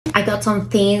I got some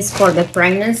things for the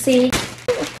pregnancy.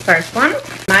 First one,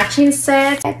 matching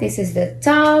set. This is the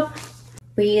top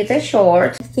with the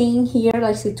short thing here,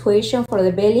 like situation for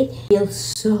the belly. Feels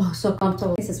so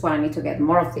comfortable. This is what I need to get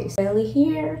more of this. Belly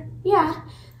here, yeah.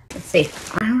 Let's see.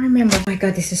 I don't remember. Oh my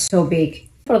god, this is so big.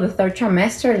 For the third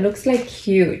trimester, it looks like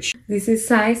huge. This is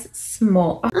size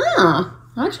small.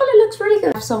 Actually it looks really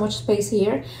good. I have so much space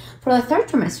here. For the third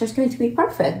trimester, it's going to be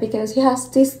perfect because it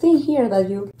has this thing here that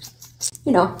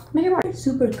you know, make it work.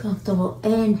 Super comfortable,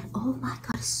 and oh my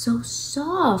god, it's so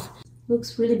soft.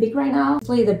 Looks really big right now.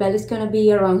 Hopefully the belly's gonna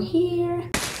be around here.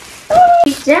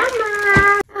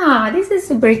 Pajama! This is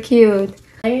super cute.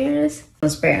 Layers.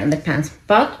 Transparent on the pants,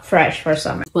 but fresh for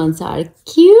summer. These ones are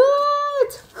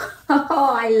cute.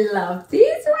 Oh, I love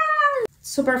this one.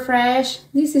 Super fresh.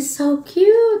 This is so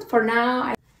cute. For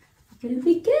now, it's gonna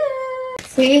be good.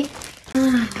 See?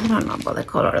 I don't know about the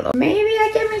color though. Maybe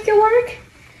I can make it work.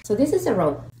 So this is a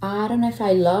robe. I don't know if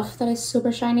I love that it's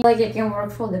super shiny. Like it can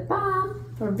work for the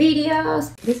bum, for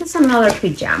videos. This is another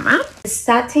pajama. A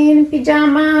satin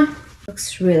pajama.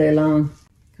 Looks really long.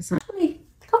 It's really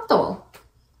comfortable.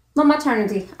 No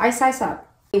maternity. I size up.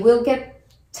 It will get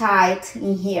tight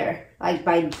in here, like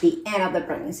by the end of the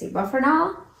pregnancy. But for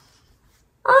now,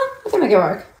 I can make it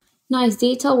work. Nice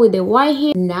detail with the white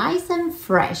here. Nice and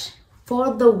fresh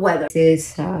for the weather.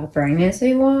 This is a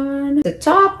pregnancy one. The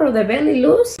top or the belly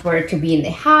loose for it to be in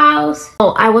the house.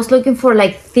 Oh, I was looking for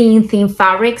like thin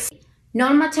fabrics.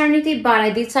 Not maternity, but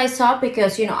I did size up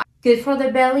because, you know, good for the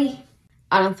belly.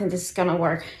 I don't think this is gonna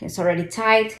work. It's already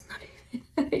tight.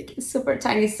 It's super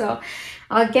tiny, so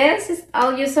I guess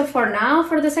I'll use it for now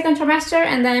for the second trimester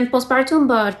and then postpartum,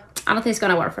 but I don't think it's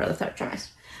gonna work for the third trimester.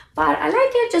 But I like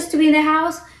it just to be in the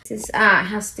house. This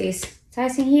has this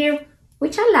ties in here,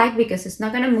 which I like because it's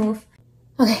not gonna move.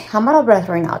 Okay, I'm out of breath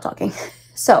right now talking.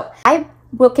 So I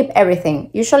will keep everything.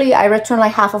 Usually I return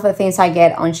like half of the things I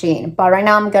get on SHEIN, but right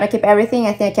now I'm gonna keep everything.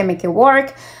 I think I can make it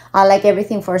work. I like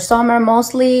everything for summer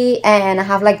mostly, and I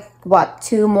have like what,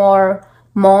 2 more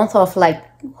months of like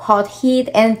hot heat,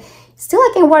 and still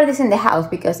I can wear this in the house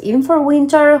because even for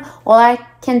winter all I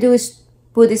can do is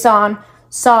put this on,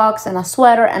 socks and a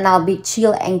sweater, and I'll be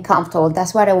chill and comfortable.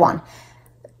 That's what I want.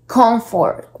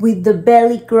 Comfort with the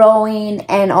belly growing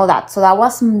and all that. So that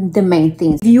was the main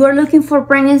thing. If you are looking for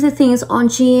pregnancy things on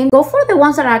SHEIN, go for the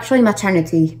ones that are actually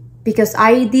maternity, because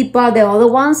I did buy the other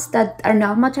ones that are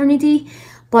not maternity,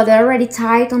 but they're already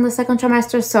tight on the second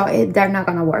trimester, so they're not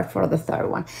gonna work for the third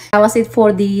one. That was it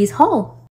for this haul.